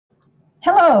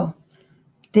Hello,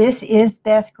 this is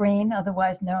Beth Green,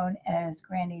 otherwise known as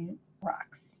Granny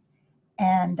Rocks.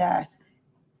 And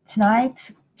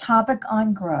tonight's topic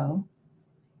on Grow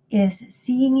is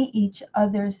seeing each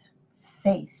other's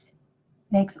face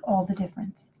makes all the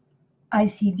difference. I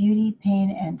see beauty,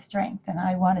 pain, and strength, and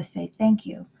I want to say thank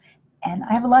you. And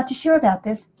I have a lot to share about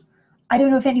this. I don't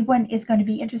know if anyone is going to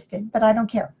be interested, but I don't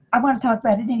care. I want to talk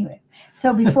about it anyway.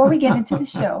 So before we get into the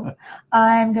show,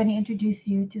 I'm going to introduce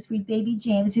you to sweet baby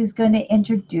James, who's going to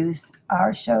introduce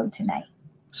our show tonight.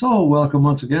 So, welcome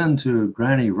once again to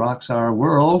Granny Rocks Our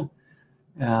World.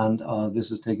 And this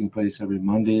is taking place every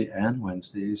Monday and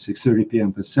Wednesday, 6:30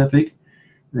 p.m. Pacific,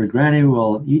 where Granny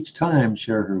will each time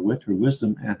share her wit, her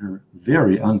wisdom, and her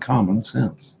very uncommon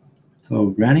sense. So,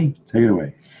 Granny, take it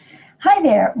away. Hi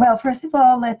there. Well, first of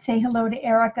all, let's say hello to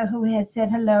Erica, who has said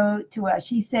hello to us.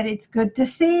 She said it's good to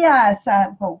see us.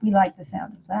 Well, we like the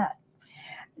sound of that.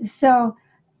 So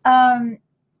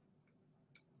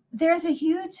there's a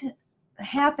huge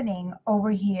happening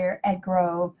over here at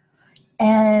Grow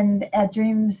and at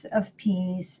Dreams of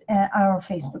Peace, our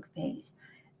Facebook page.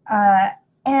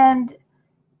 And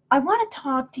I want to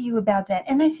talk to you about that.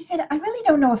 And as I said, I really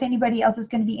don't know if anybody else is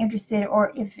going to be interested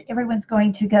or if everyone's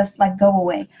going to just like go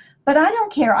away. But I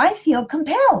don't care. I feel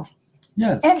compelled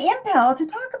Yes, and impelled to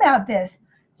talk about this.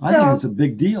 I think it's a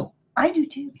big deal. I do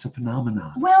too. It's a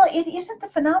phenomenon. Well, it isn't the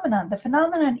phenomenon. The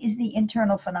phenomenon is the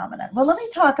internal phenomenon. Well, let me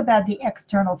talk about the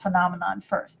external phenomenon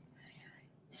first.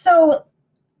 So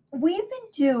we've been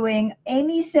doing,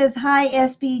 Amy says, hi,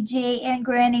 SBJ, and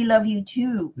Granny love you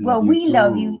too. Well, we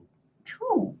love you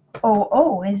too.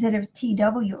 Oh, instead of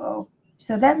TWO.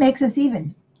 So that makes us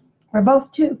even. We're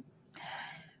both two.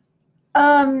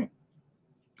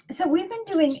 So we've been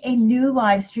doing a new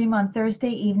live stream on Thursday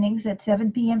evenings at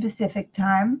 7 p.m. Pacific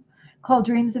time called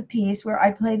Dreams of Peace, where I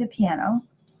play the piano.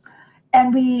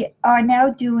 And we are now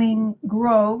doing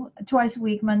Grow twice a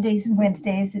week, Mondays and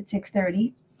Wednesdays at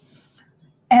 6:30.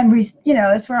 And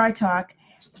that's where I talk.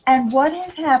 And what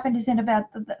has happened is in about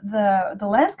the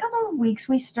last couple of weeks,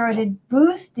 we started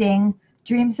boosting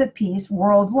Dreams of Peace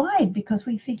worldwide because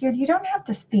we figured you don't have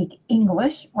to speak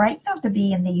English, right? You don't have to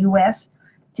be in the U.S.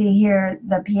 to hear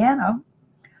the piano.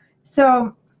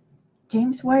 So,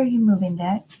 James, why are you moving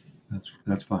that?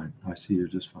 That's fine. I see you're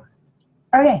just fine.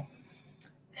 Okay.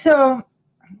 So,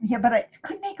 yeah, but it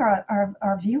could make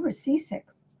our viewers seasick.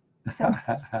 So,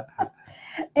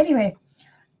 anyway,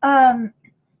 so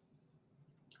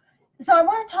I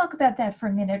want to talk about that for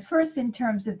a minute, first in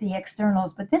terms of the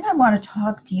externals, but then I want to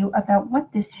talk to you about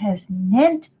what this has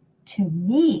meant to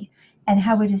me and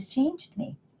how it has changed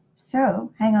me.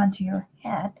 So hang on to your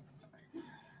hat.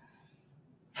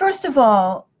 First of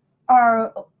all,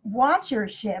 our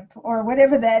watchership, or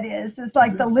whatever that is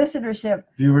like the listenership.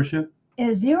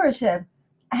 Viewership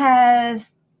has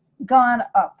gone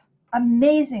up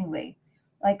amazingly.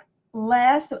 Like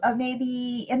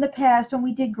maybe in the past when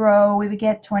we did Grow, we would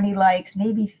get 20 likes,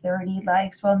 maybe 30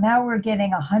 likes. Well, now we're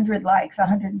getting 100 likes,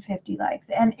 150 likes,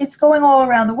 and it's going all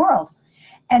around the world.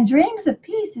 And Dreams of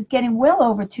Peace is getting well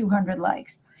over 200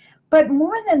 likes. But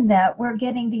more than that, we're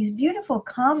getting these beautiful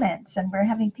comments, and we're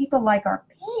having people like our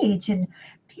page, and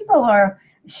people are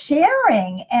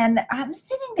sharing. And I'm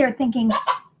sitting there thinking,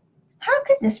 how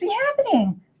could this be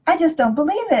happening? I just don't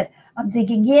believe it. I'm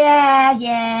thinking,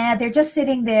 yeah, they're just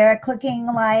sitting there clicking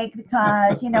like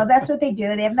because, that's what they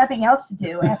do. They have nothing else to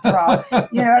do after all.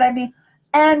 You know what I mean?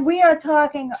 And we are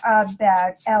talking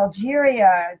about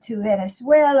Algeria to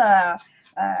Venezuela,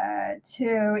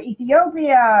 to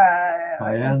Ethiopia,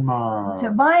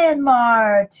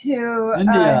 Myanmar, to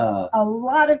India, a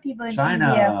lot of people in China.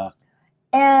 India.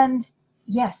 And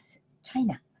yes,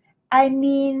 China. I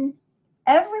mean,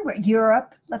 everywhere.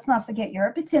 Europe, let's not forget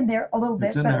Europe. It's in there a little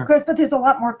bit, but of course, there's a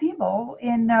lot more people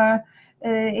in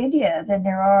India than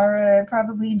there are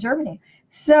probably in Germany.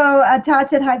 So Todd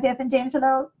said, hi, Beth and James.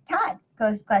 Hello, Todd.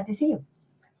 Glad to see you.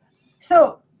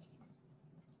 So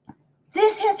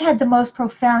this has had the most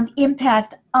profound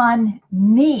impact on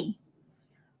me.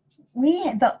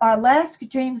 Our last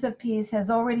Dreams of Peace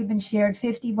has already been shared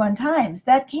 51 times.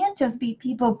 That can't just be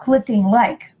people clicking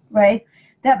like, right?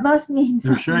 That must mean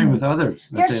they're sharing with others.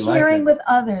 They're sharing with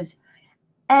others.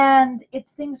 And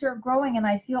things are growing, and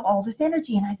I feel all this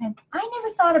energy. And I think, I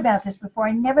never thought about this before.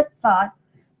 I never thought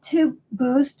to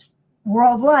boost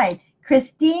worldwide.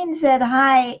 Christine said,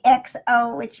 hi,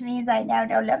 XO, which means I now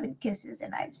know love and kisses,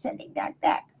 and I'm sending that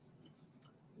back.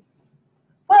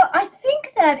 Well, I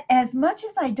think that as much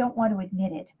as I don't want to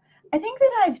admit it, I think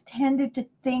that I've tended to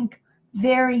think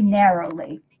very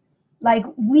narrowly. like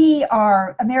we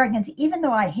are Americans, even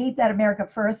though I hate that America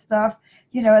First stuff.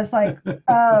 You know, it's like,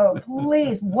 oh,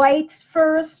 please, whites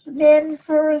first, men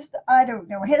first, I don't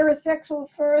know, heterosexual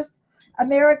first,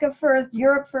 America first,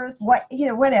 Europe first, what, you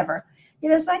know, whatever. You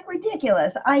know, it's like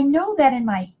ridiculous. I know that in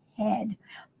my head.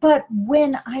 But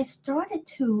when I started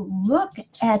to look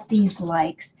at these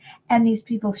likes and these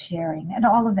people sharing and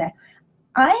all of that,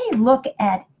 I look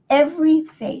at every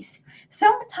face.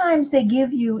 Sometimes they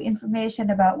give you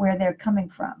information about where they're coming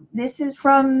from. This is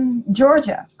from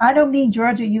Georgia. I don't mean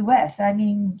Georgia, U.S. I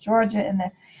mean Georgia in the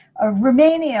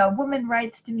Romania. A woman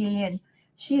writes to me, and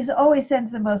she's always sends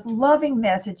the most loving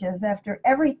messages after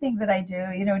everything that I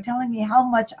do, you know, telling me how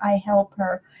much I help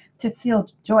her to feel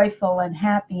joyful and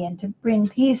happy and to bring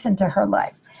peace into her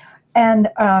life. And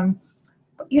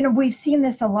you know, we've seen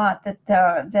this a lot,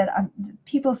 that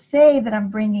people say that I'm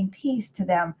bringing peace to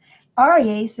them.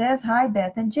 Aryeh says, hi,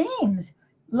 Beth and James.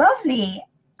 Lovely.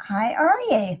 Hi,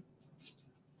 Aryeh.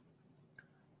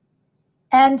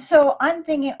 And so I'm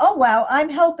thinking, oh, wow, I'm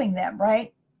helping them,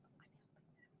 right?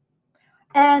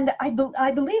 And I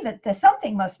believe it, that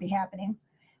something must be happening.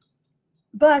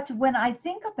 But when I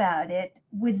think about it,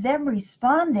 with them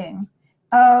responding,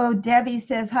 oh, Debbie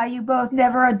says, hi, you both,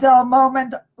 never a dull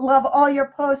moment, love all your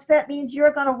posts. That means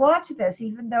you're going to watch this,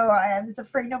 even though I was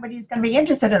afraid nobody's going to be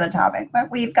interested in the topic. But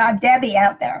we've got Debbie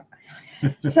out there.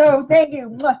 So thank you.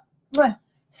 Mwah, mwah.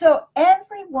 So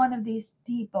every one of these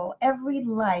people, every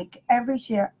like, every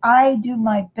share, I do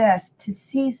my best to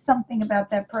see something about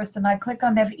that person. I click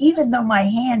on them, even though my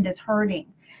hand is hurting.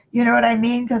 You know what I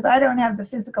mean? Because I don't have the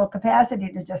physical capacity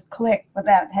to just click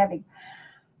without having.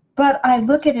 But I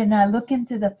look at it and I look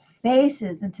into the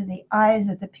faces, into the eyes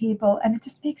of the people, and it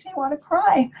just makes me want to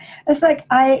cry. It's like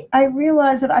I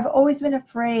realize that I've always been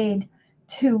afraid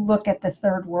to look at the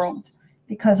third world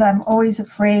because I'm always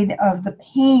afraid of the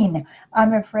pain.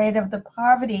 I'm afraid of the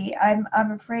poverty. I'm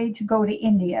afraid to go to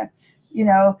India. You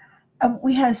know,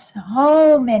 we have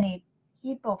so many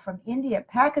people from India,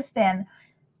 Pakistan.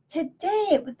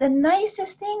 Today, the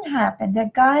nicest thing happened.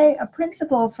 A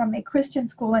principal from a Christian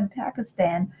school in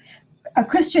Pakistan, a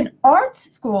Christian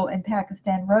arts school in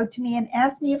Pakistan, wrote to me and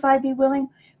asked me if I'd be willing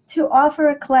to offer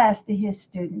a class to his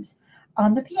students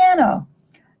on the piano.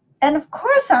 And of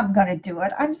course I'm going to do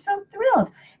it. I'm so thrilled.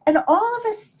 And all of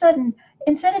a sudden,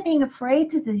 instead of being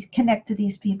afraid to connect to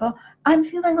these people, I'm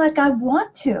feeling like I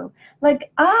want to.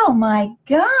 Like, oh my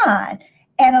God.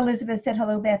 And Elizabeth said,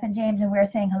 hello, Beth and James, and we're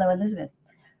saying hello, Elizabeth.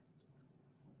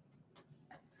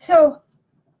 So,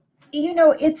 you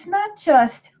know, it's not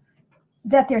just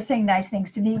that they're saying nice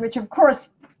things to me, which of course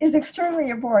is extremely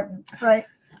important, right?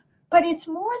 But it's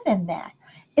more than that,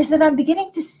 is that I'm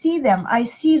beginning to see them. I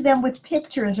see them with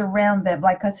pictures around them,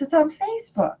 like us. It's on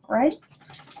Facebook, right?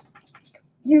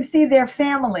 You see their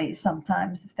families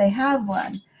sometimes, if they have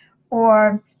one.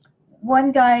 Or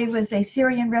one guy was a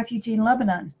Syrian refugee in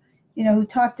Lebanon, you know, who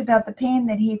talked about the pain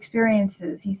that he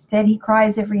experiences. He said he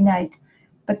cries every night,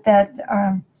 but that,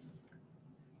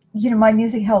 you know, my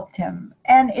music helped him.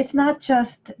 And it's not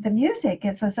just the music.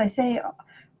 It's, as I say,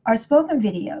 our spoken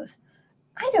videos.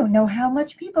 I don't know how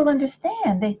much people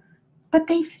understand. But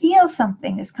they feel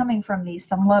something is coming from me.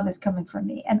 Some love is coming from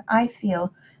me. And I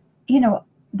feel, you know,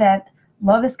 that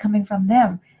love is coming from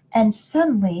them. And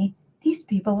suddenly, these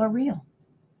people are real.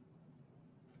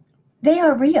 They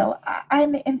are real.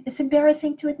 It's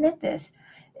embarrassing to admit this.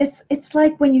 It's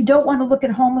like when you don't want to look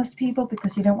at homeless people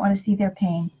because you don't want to see their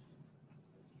pain.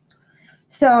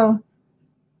 So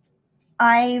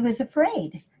I was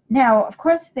afraid. Now, of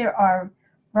course, there are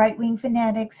right-wing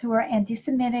fanatics who are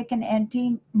anti-Semitic and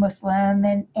anti-Muslim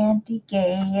and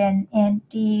anti-gay and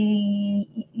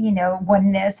anti, you know,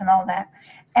 oneness and all that.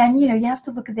 And, you know, you have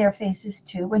to look at their faces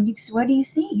too. What do you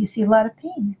see? You see a lot of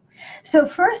pain. So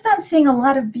first I'm seeing a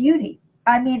lot of beauty.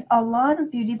 I mean, a lot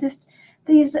of beauty.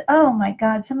 These, oh my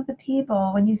God, some of the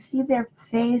people, when you see their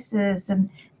faces and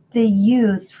the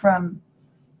youth from,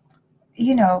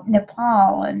 you know,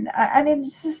 Nepal, and I mean,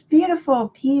 it's just beautiful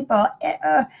people,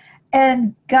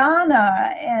 and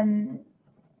Ghana, and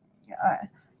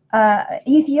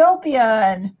Ethiopia,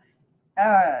 and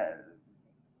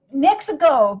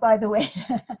Mexico, by the way.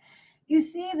 You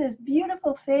see these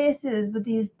beautiful faces with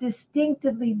these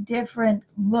distinctively different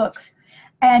looks,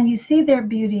 and you see their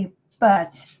beauty,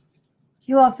 but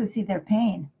you also see their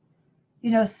pain.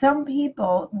 You know, some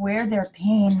people wear their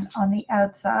pain on the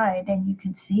outside, and you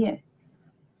can see it.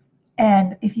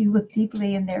 And if you look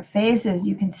deeply in their faces,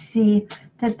 you can see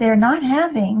that they're not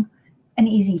having an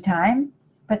easy time,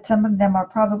 but some of them are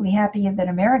probably happier than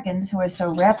Americans who are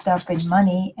so wrapped up in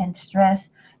money and stress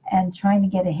and trying to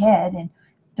get ahead and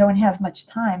don't have much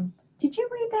time. Did you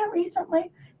read that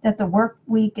recently? that the work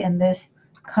week in this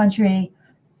country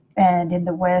and in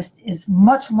the West is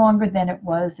much longer than it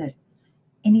was at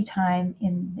any time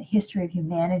in the history of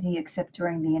humanity except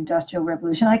during the Industrial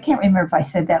Revolution. I can't remember if I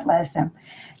said that last time.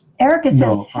 Erica says,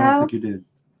 no, I don't think you did.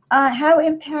 How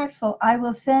impactful. I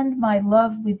will send my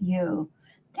love with you.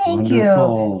 Thank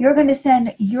Wonderful. you. You're going to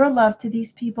send your love to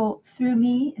these people through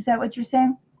me. Is that what you're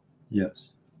saying? Yes.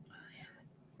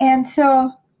 And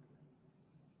so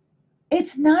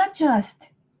it's not just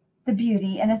the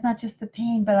beauty and it's not just the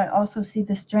pain, but I also see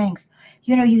the strength.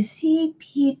 You know, you see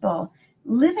people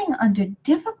living under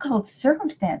difficult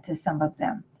circumstances, some of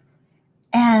them,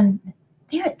 and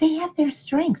they have their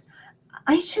strength.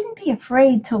 I shouldn't be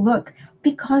afraid to look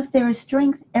because there is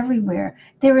strength everywhere.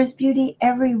 There is beauty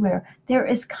everywhere. There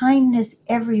is kindness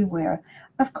everywhere.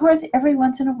 Of course, every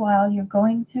once in a while, you're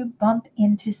going to bump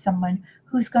into someone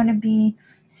who's going to be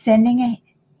sending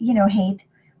hate.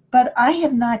 But I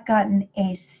have not gotten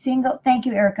a single, thank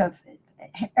you, Erica.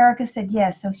 Erica said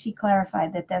yes, so she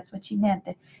clarified that that's what she meant,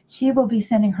 that she will be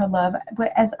sending her love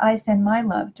as I send my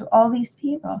love to all these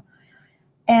people.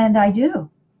 And I do.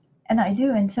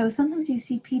 And so sometimes you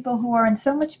see people who are in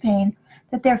so much pain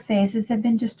that their faces have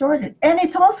been distorted. And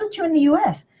it's also true in the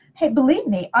U.S. Hey, believe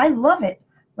me, I love it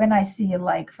when I see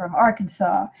like from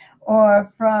Arkansas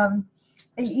or from,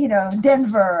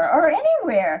 Denver or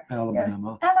anywhere.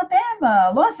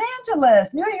 Alabama, Los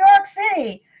Angeles, New York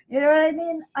City. You know what I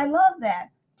mean? I love that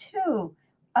too.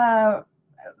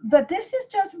 But this is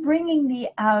just bringing me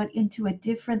out into a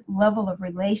different level of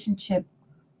relationship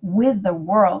with the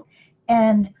world.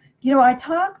 And I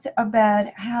talked about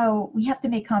how we have to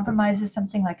make compromises,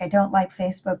 something like I don't like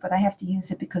Facebook, but I have to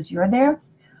use it because you're there.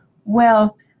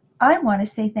 Well, I want to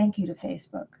say thank you to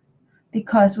Facebook,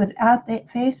 because without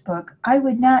Facebook, I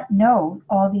would not know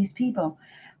all these people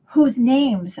whose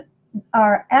names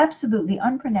are absolutely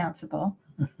unpronounceable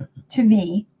to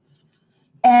me.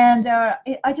 And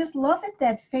I just love it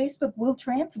that Facebook will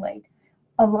translate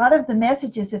a lot of the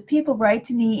messages. If people write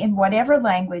to me in whatever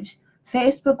language,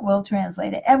 Facebook will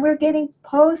translate it. And we're getting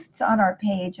posts on our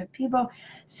page of people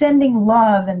sending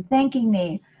love and thanking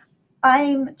me.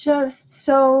 I'm just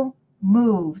so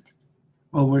moved.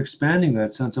 Well, we're expanding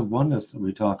that sense of oneness that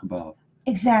we talk about.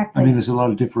 Exactly. I mean, there's a lot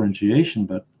of differentiation,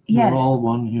 but yes, we're all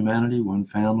one humanity, one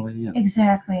family.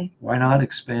 Exactly. Why not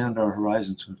expand our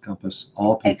horizons to encompass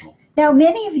all people? Now,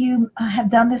 many of you have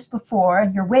done this before,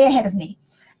 and you're way ahead of me.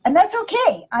 And that's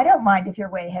okay. I don't mind if you're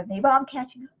way ahead of me, but I'm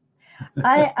catching up.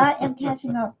 I am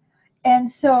catching up. And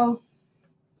so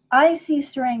I see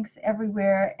strength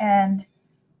everywhere, and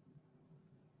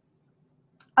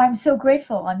I'm so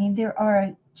grateful. I mean, there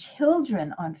are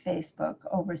children on Facebook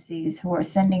overseas who are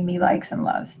sending me likes and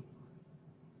loves.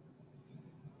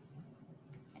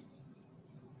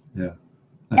 Yeah.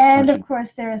 And of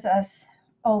course, there's us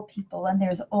old people, and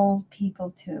there's old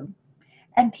people too.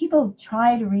 And people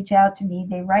try to reach out to me.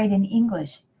 They write in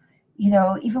English,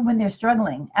 even when they're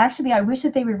struggling. Actually, I wish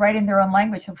that they would write in their own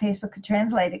language so Facebook could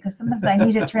translate it, because sometimes I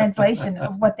need a translation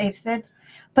of what they've said.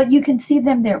 But you can see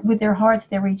them there with their hearts,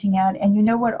 they're reaching out. And you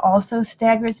know what also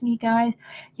staggers me, guys?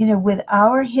 With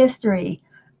our history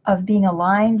of being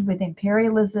aligned with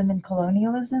imperialism and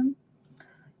colonialism,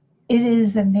 it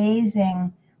is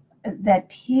amazing that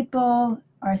people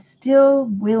are still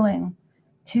willing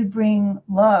to bring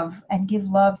love and give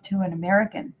love to an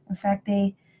American. In fact,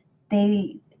 many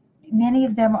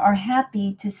of them are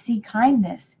happy to see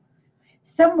kindness.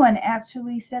 Someone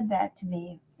actually said that to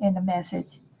me in a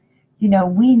message.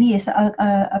 We need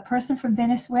a person from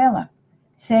Venezuela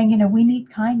saying, we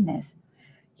need kindness.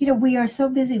 We are so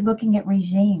busy looking at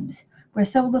regimes. We're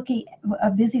so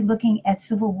busy looking at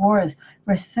civil wars.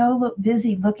 We're so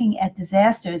busy looking at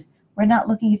disasters. We're not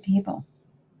looking at people.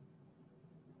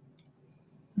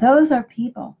 Those are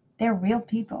people. They're real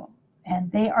people,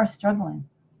 and they are struggling.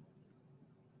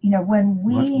 When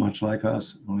we much like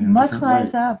us, only much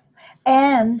like us,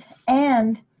 and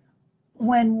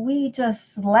when we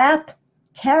just slap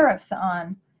tariffs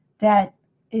on that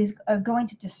is going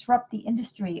to disrupt the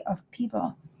industry of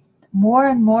people, more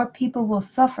and more people will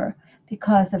suffer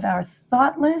because of our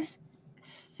thoughtless,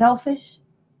 selfish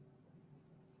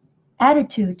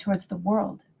attitude towards the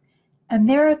world.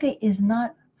 America is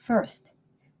not first.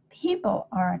 People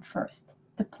aren't first.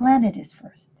 The planet is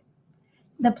first.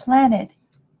 The planet.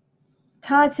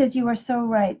 Todd says you are so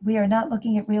right. We are not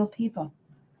looking at real people.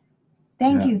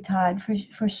 Thank you, Todd,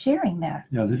 for sharing that.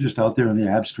 Yeah, they're just out there in the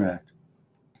abstract,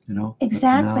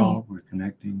 Exactly. Now we're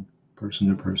connecting person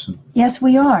to person. Yes,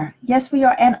 we are. Yes, we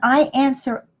are. And I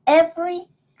answer every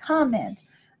comment.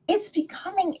 It's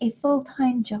becoming a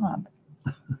full-time job.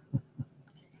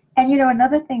 And you know,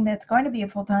 another thing that's going to be a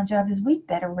full-time job is we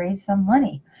better raise some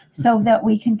money so that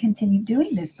we can continue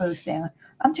doing this boosting.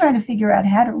 I'm trying to figure out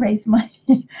how to raise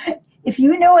money. If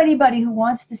you know anybody who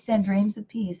wants to send Dreams of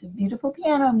Peace, of beautiful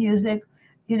piano music,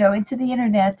 you know, into the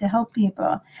internet to help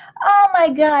people. Oh my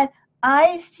God,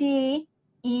 I see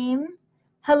Eam.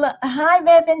 Hello, hi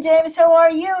Beth and James, how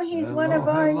are you? He's Hello, one of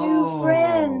our new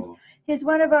friends. He's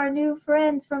one of our new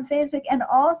friends from Facebook. And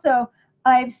also,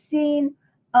 I've seen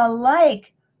a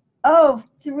like. Oh,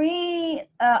 three,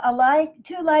 a like,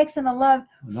 2 likes and a love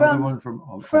from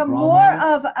more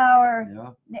of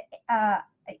our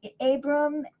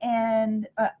Abram and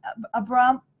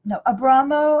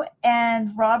Abramo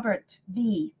and Robert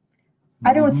V.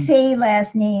 I don't say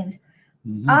last names.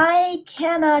 I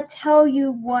cannot tell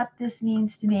you what this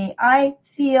means to me. I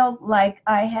feel like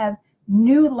I have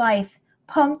new life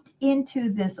pumped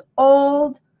into this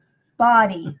old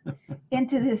body,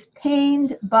 into this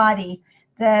pained body,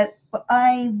 that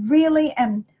I really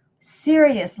am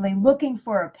seriously looking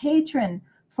for a patron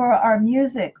for our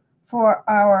music, for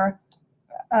our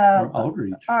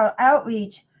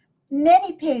outreach.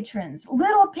 Many patrons,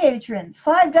 little patrons,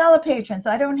 $5 patrons.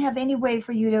 I don't have any way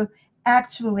for you to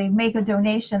actually make a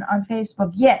donation on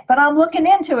Facebook yet, but I'm looking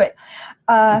into it.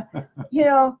 You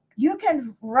know, you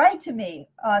can write to me,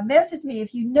 message me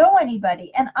if you know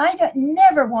anybody, and I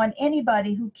never want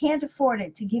anybody who can't afford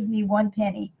it to give me 1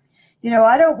 penny. You know,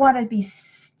 I don't want to be,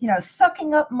 you know,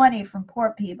 sucking up money from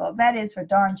poor people. That is for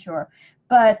darn sure.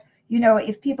 But, you know,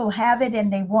 if people have it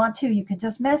and they want to, you can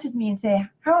just message me and say,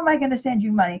 how am I going to send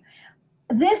you money?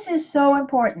 This is so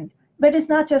important. But it's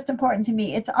not just important to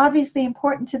me. It's obviously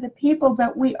important to the people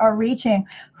that we are reaching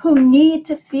who need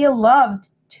to feel loved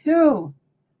too.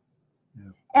 Yeah.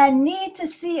 And need to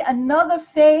see another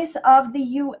face of the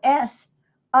U.S.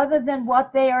 other than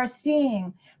what they are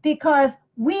seeing. Because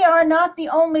we are not the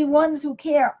only ones who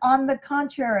care. On the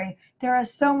contrary, there are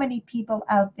so many people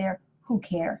out there who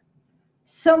care.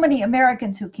 So many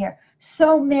Americans who care.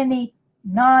 So many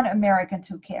non-Americans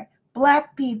who care.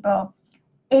 Black people,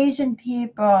 Asian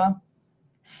people,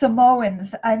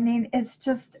 Samoans. I mean, it's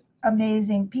just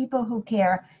amazing. People who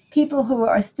care. People who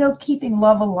are still keeping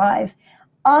love alive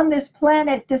on this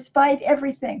planet despite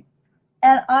everything.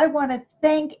 And I want to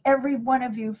thank every one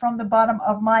of you from the bottom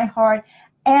of my heart.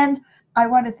 And I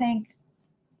want to thank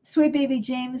Sweet Baby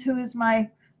James, who is my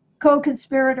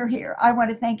co-conspirator here. I want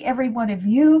to thank every one of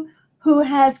you who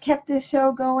has kept this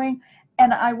show going.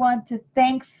 And I want to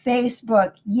thank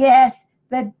Facebook. Yes,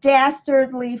 the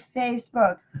dastardly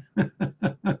Facebook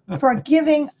for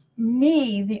giving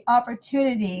me the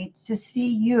opportunity to see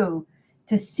you,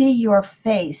 to see your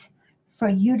face, for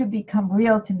you to become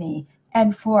real to me,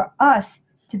 and for us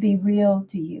to be real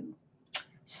to you.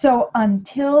 So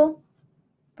until,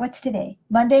 what's today?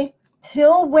 Monday?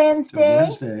 Till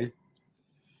Wednesday.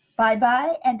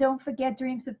 Bye-bye. And don't forget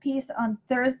Dreams of Peace on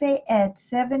Thursday at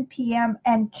 7 p.m.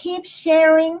 And keep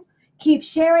sharing, keep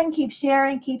sharing, keep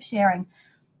sharing, keep sharing.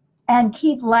 And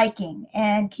keep liking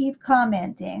and keep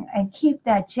commenting and keep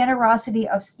that generosity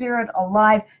of spirit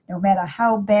alive no matter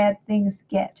how bad things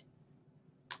get.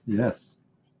 Yes.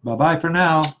 Bye-bye for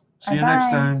now. See you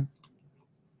next time.